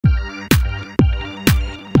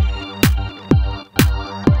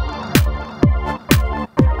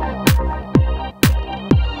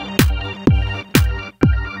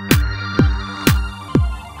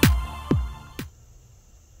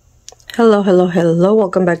Hello,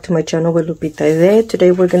 welcome back to my channel with Lupita.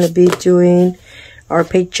 Today we're going to be doing our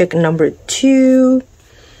paycheck number 2.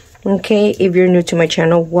 Okay, if you're new to my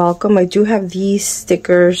channel, welcome. I do have these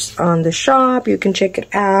stickers on the shop. You can check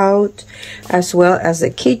it out, as well as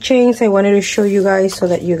the keychains. I wanted to show you guys so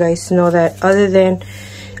that you guys know that other than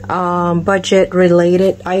budget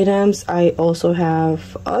related items, I also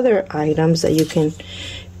have other items that you can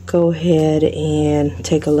go ahead and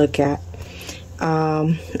take a look at.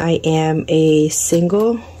 I am a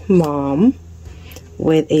single mom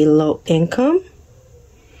with a low income,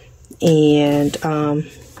 and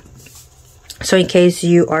so in case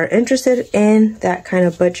you are interested in that kind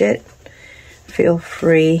of budget, feel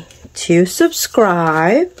free to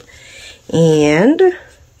subscribe and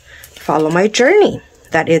follow my journey.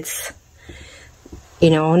 That it's, you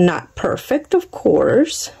know, not perfect, of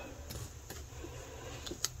course.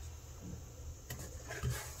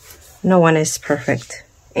 No one is perfect.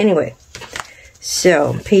 Anyway,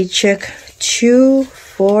 so paycheck 2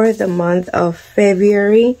 for the month of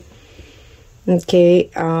February. Okay,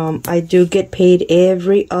 I do get paid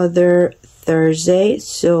every other Thursday,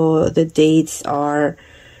 so the dates are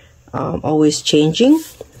always changing.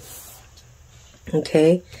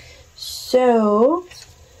 Okay, so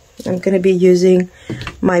I'm gonna be using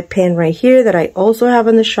my pen right here that I also have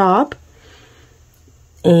in the shop,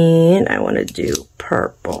 and I want to do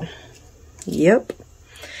purple. Yep.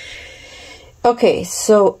 Okay,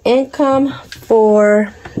 so income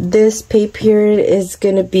for this pay period is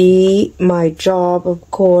gonna be my job, of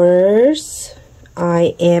course.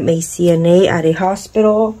 I am a CNA at a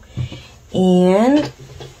hospital, and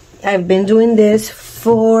I've been doing this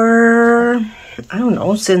for, I don't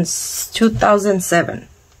know, since 2007.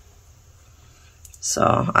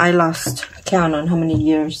 So I lost count on how many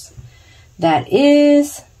years that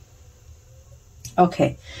is.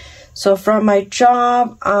 Okay. So from my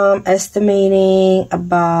job, I'm estimating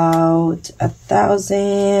about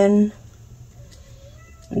 $1,000.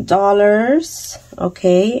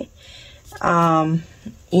 Okay. And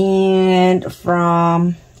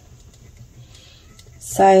from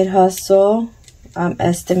side hustle, I'm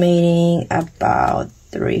estimating about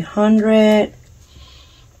 300.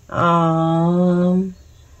 And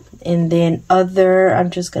then other,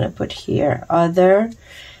 I'm just gonna put here other.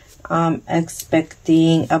 I'm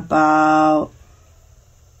expecting about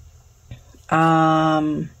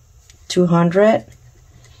 200.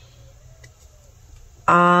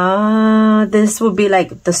 This would be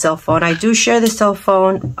like the cell phone. I do share the cell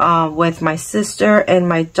phone with my sister and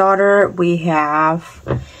my daughter. We have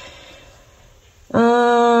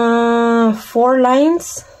 4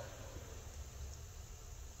 lines.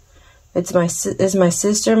 It's my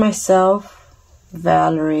sister, myself,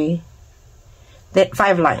 Valerie.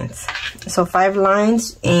 5 lines. So 5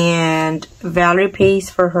 lines, and Valerie pays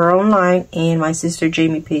for her own line, and my sister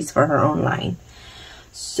Jamie pays for her own line.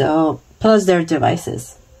 So plus their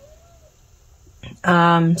devices.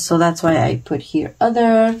 So that's why I put here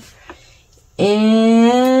other.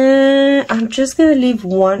 And I'm just gonna leave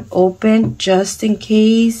one open just in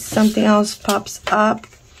case something else pops up.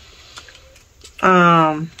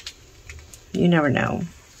 You never know.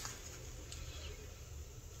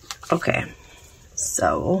 Okay.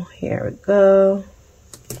 So here we go.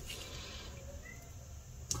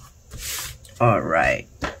 All right.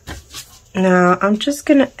 Now I'm just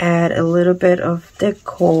gonna add a little bit of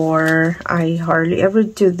decor. I hardly ever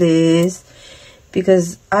do this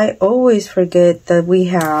because I always forget that we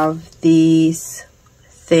have these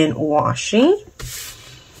thin washi.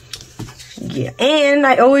 Yeah, and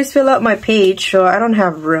I always fill out my page, so I don't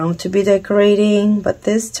have room to be decorating, but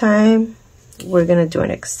this time we're gonna do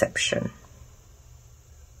an exception.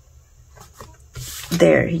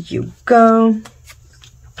 There you go.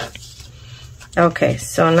 Okay,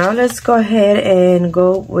 so now let's go ahead and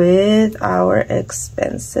go with our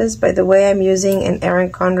expenses. By the way, I'm using an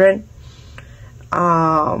Erin Condren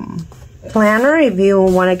planner. If you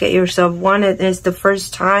want to get yourself one, it is the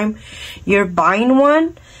first time you're buying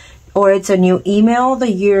one, or it's a new email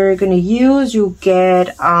that you're going to use, you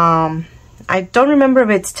get, I don't remember if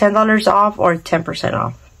it's $10 off or 10%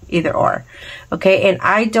 off. Either or. Okay, and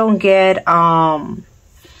I don't get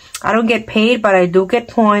paid, but I do get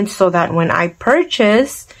points, so that when I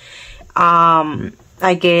purchase,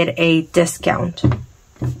 I get a discount.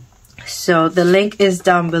 So the link is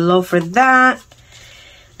down below for that.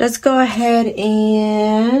 Let's go ahead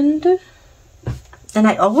and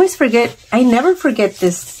I always forget, I never forget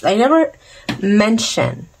this. I never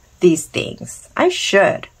mention these things. I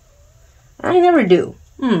should. I never do.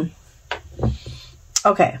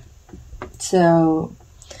 Okay, so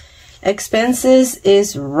expenses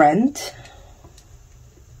is rent.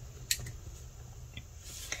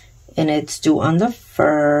 and it's due on the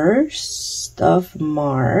 1st of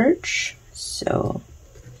March. So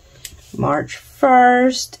March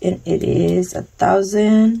 1st, and it is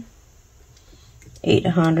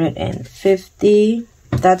 1,850.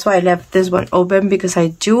 That's why I left this one open, because I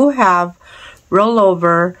do have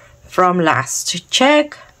rollover from last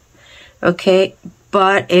check. Okay,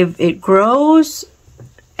 but if it grows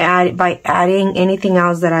by adding anything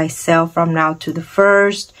else that I sell from now to the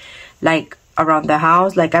 1st, like around the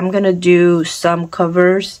house, like I'm gonna do some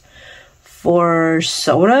covers for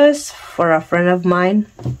sodas for a friend of mine,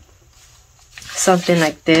 something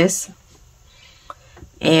like this.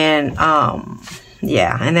 And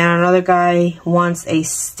yeah, and then another guy wants a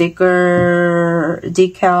sticker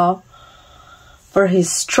decal for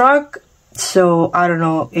his truck. So I don't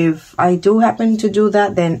know, if I do happen to do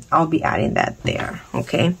that, then I'll be adding that there.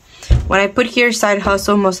 Okay, when I put here side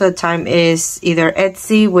hustle, most of the time is either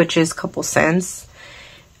Etsy, which is a couple cents.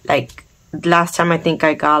 Like last time I think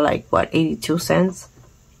I got like what, 82 cents,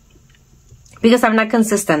 because I'm not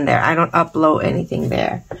consistent there. I don't upload anything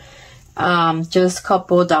there. Just a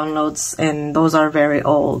couple downloads, and those are very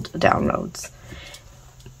old downloads,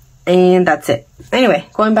 and that's it. Anyway,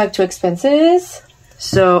 going back to expenses.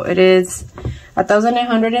 So it is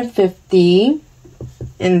 1,850,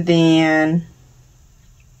 and then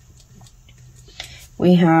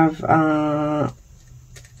we have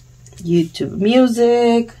YouTube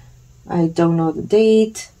Music. I don't know the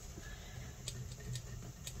date.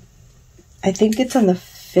 I think it's on the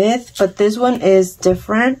 5th, but this one is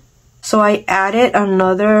different. So I added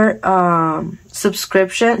another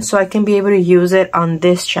subscription so I can be able to use it on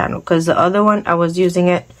this channel, because the other one I was using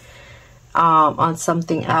it on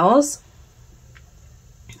something else,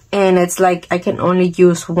 and it's like I can only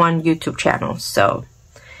use one YouTube channel. So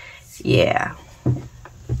yeah,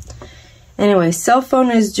 anyway, cell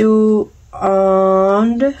phone is due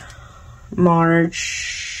on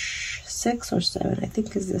March 6th or 7th. I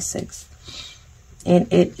think it's the 6th, and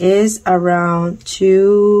it is around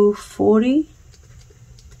 240.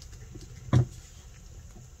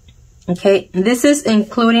 Okay, this is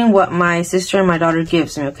including what my sister and my daughter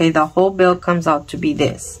gives me. Okay, the whole bill comes out to be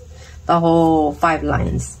this, the whole 5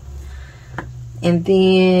 lines. And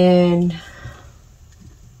then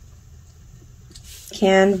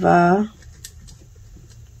Canva,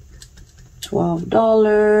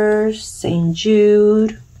 $12. St.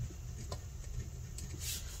 Jude,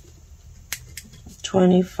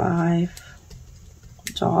 $25.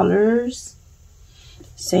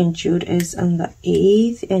 St. Jude is on the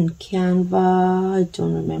 8th, and Canva, I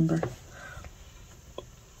don't remember.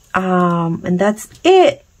 And that's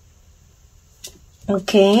it.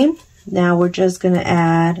 Okay, now we're just gonna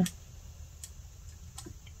add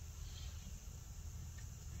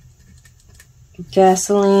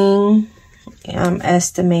gasoline. I'm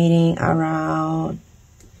estimating around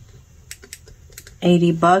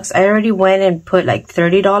 80 bucks. I already went and put like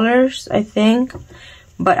 $30, I think.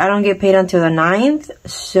 But I don't get paid until the 9th,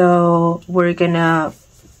 so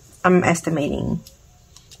I'm estimating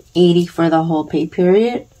 80 for the whole pay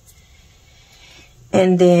period.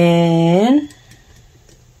 And then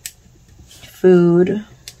food,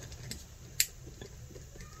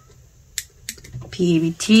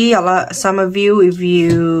 PBT. Some of you, if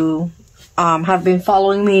you have been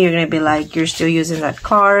following me, you're gonna be like, you're still using that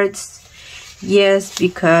cards. Yes,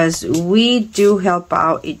 because we do help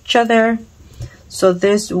out each other. So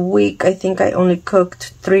this week, I think I only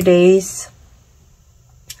cooked 3 days.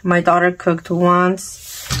 My daughter cooked once.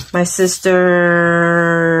 My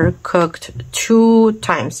sister cooked 2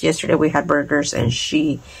 times. Yesterday we had burgers and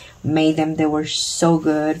she made them. They were so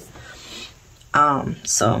good.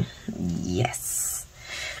 So yes.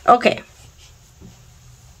 Okay.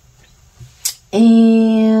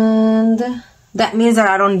 And that means that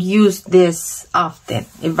I don't use this often.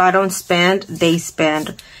 If I don't spend, they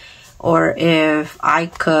spend. Or if I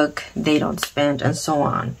cook, they don't spend, and so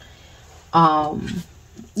on.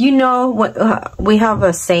 You know what? We have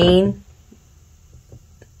a saying.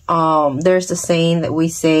 There's a saying that we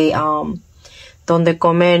say, donde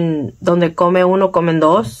come uno, comen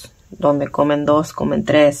dos. Donde comen dos, comen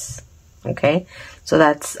tres. Okay? So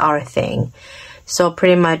that's our thing. So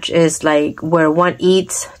pretty much is like, where one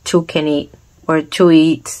eats, 2 can eat. Where 2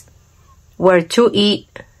 eat,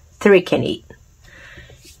 3 can eat.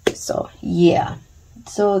 So yeah,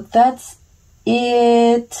 so that's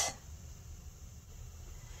it.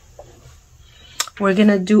 We're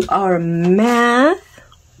gonna do our math.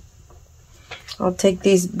 I'll take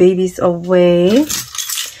these babies away.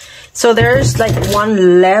 So there's like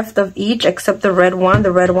 1 left of each, except the red one.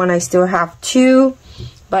 The red one I still have 2,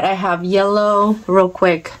 but I have yellow. Real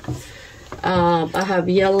quick, I have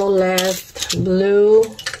yellow left, blue,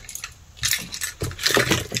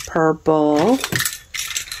 purple,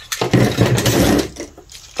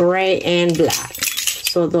 gray, and black.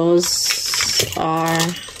 So those are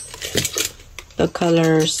the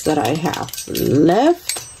colors that I have left.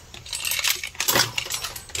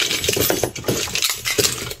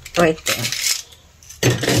 Right there.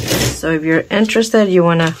 So if you're interested, you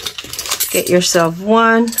want to get yourself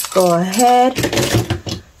one, go ahead.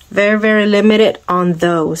 Very, very limited on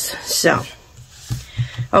those. So,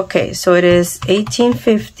 okay, so it is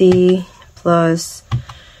 $18.50 plus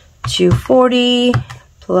 $2.40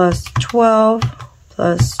 plus 12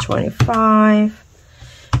 plus 25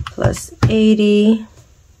 plus 80,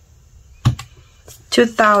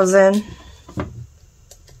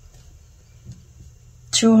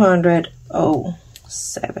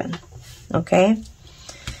 2,207. Okay,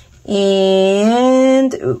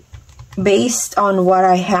 and based on what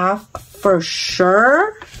I have for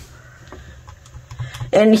sure,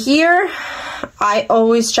 and here I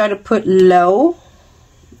always try to put low,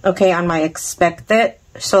 okay, on my expected,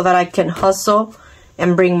 so that I can hustle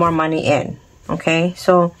and bring more money in. Okay,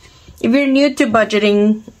 so if you're new to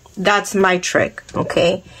budgeting, that's my trick.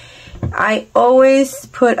 Okay, I always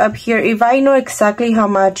put up here, if I know exactly how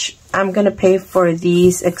much I'm gonna pay for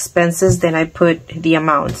these expenses, then I put the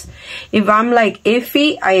amounts. If I'm like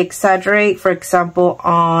iffy, I exaggerate. For example,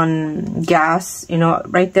 on gas, you know,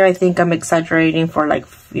 right there I think I'm exaggerating for like,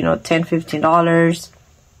 you know, $10-15.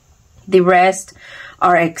 The rest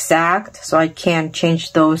are exact, so I can't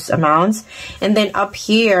change those amounts. And then up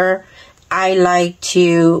here I like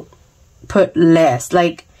to put less.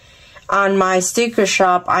 Like on my sticker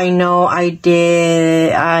shop, I know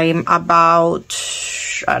I'm about,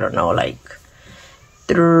 I don't know, like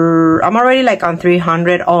I'm already like on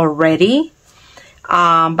 300 already,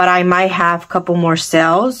 but I might have a couple more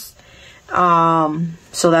sales,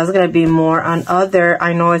 so that's gonna be more. On other,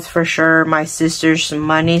 I know it's for sure my sister's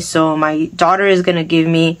money, so my daughter is gonna give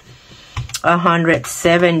me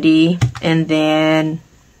 170, and then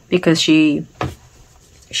because she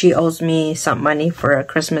owes me some money for a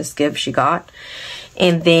Christmas gift she got.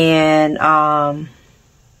 And then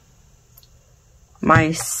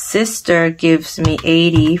my sister gives me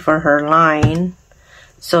 80 for her line.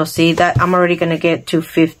 So see that I'm already going to get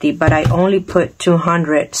 250, but I only put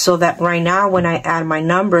 200. So that right now when I add my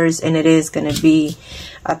numbers, and it is going to be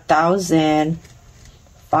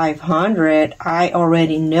 1,500, I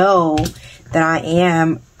already know that I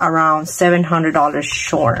am around $700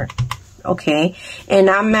 short. Okay,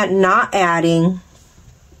 and I'm not adding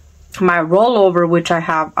my rollover, which I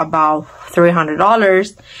have about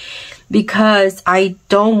 $300, because I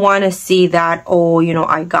don't want to see that, oh, you know,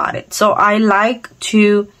 I got it. So I like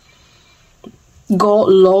to go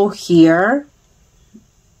low here,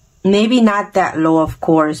 maybe not that low, of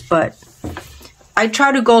course, but I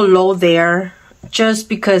try to go low there just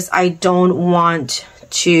because I don't want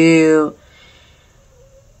to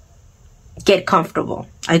get comfortable.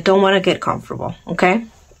 I don't want to get comfortable. Okay,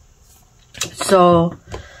 so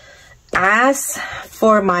as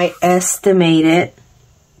for my estimated,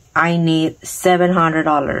 I need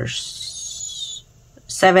 $700,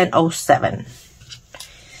 707.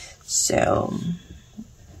 So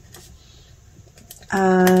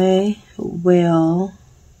I will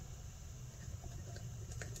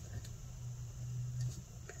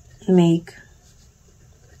make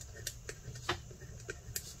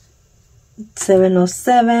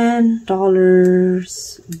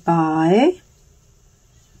 $707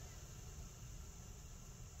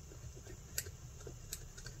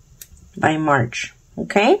 by March.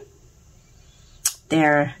 Okay,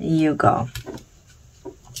 there you go.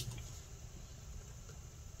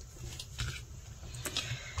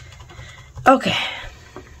 Okay,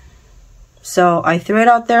 so I threw it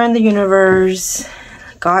out there in the universe.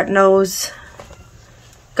 God knows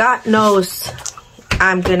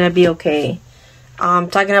I'm gonna be okay.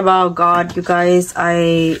 Talking about God, you guys,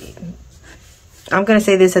 I'm gonna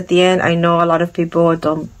say this at the end. I know a lot of people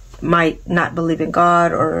might not believe in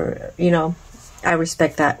God, or, you know, I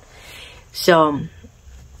respect that. So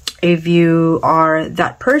if you are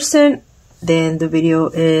that person, then the video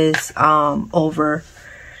is over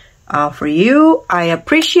for you. I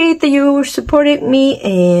appreciate that you supported me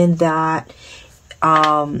and that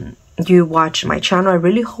you watched my channel. I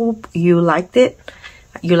really hope you liked it.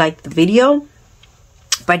 You liked the video.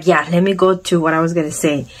 But yeah, let me go to what I was gonna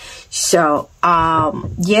say. So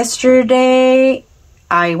yesterday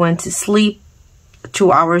I went to sleep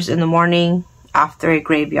 2 hours in the morning after a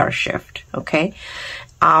graveyard shift. Okay,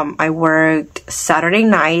 I worked Saturday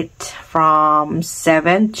night from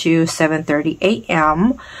 7 to 7:30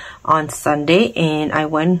 a.m. on Sunday, and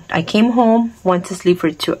I came home, went to sleep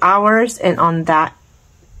for 2 hours, and on that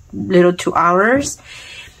little 2 hours,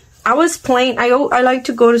 I was playing. I like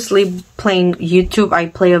to go to sleep playing YouTube. I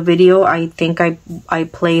play a video. I think I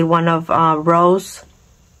played one of Rose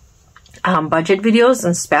budget videos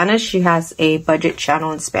in Spanish. She has a budget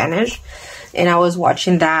channel in Spanish, and I was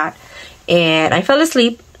watching that, and I fell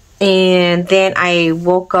asleep, and then I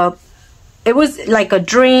woke up. It was like a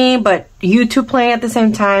dream, but YouTube playing at the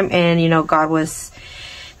same time, and you know, God was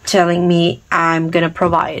telling me, I'm gonna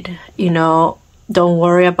provide, you know. Don't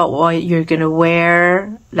worry about what you're gonna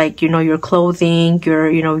wear, like, you know, your clothing,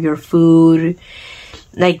 your food.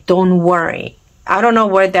 Like, don't worry. I don't know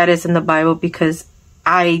where that is in the Bible, because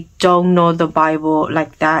I don't know the Bible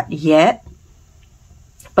like that yet.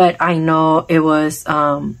 But I know it was,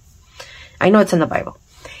 I know it's in the Bible.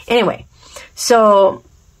 Anyway, so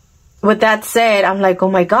with that said, I'm like,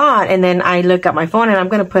 oh my God. And then I look at my phone, and I'm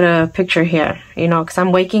gonna put a picture here, you know, because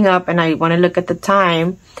I'm waking up and I want to look at the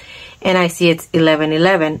time. And I see it's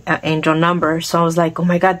 11:11, angel number. So I was like, oh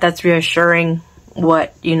my God, that's reassuring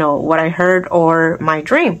what I heard or my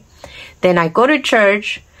dream. Then I go to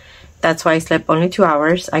church. That's why I slept only 2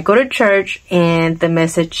 hours. I go to church, and the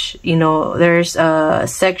message, you know, there's a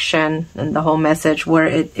section in the whole message where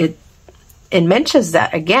it mentions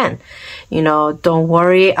that again. You know, don't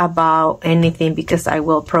worry about anything, because I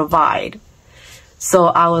will provide. So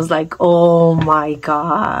I was like, oh my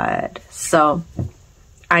God. So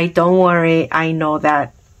I don't worry. I know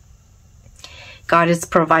that God is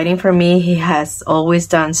providing for me. He has always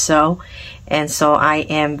done so. And so I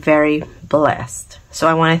am very blessed. So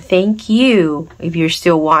I want to thank you if you're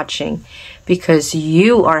still watching, because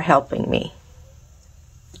you are helping me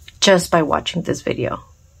just by watching this video.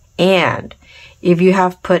 And if you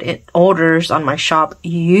have put in orders on my shop,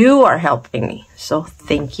 you are helping me. So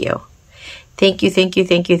thank you. Thank you, thank you,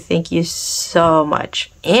 thank you, thank you so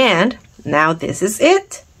much. And now this is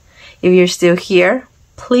it. If you're still here,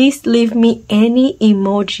 please leave me any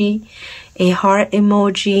emoji, a heart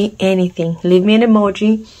emoji, anything. Leave me an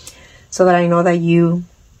emoji so that I know that you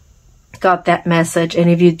got that message.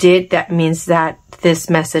 And if you did, that means that this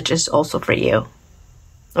message is also for you.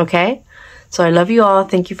 Okay? So I love you all.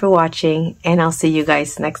 Thank you for watching, and I'll see you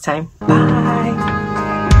guys next time. Bye.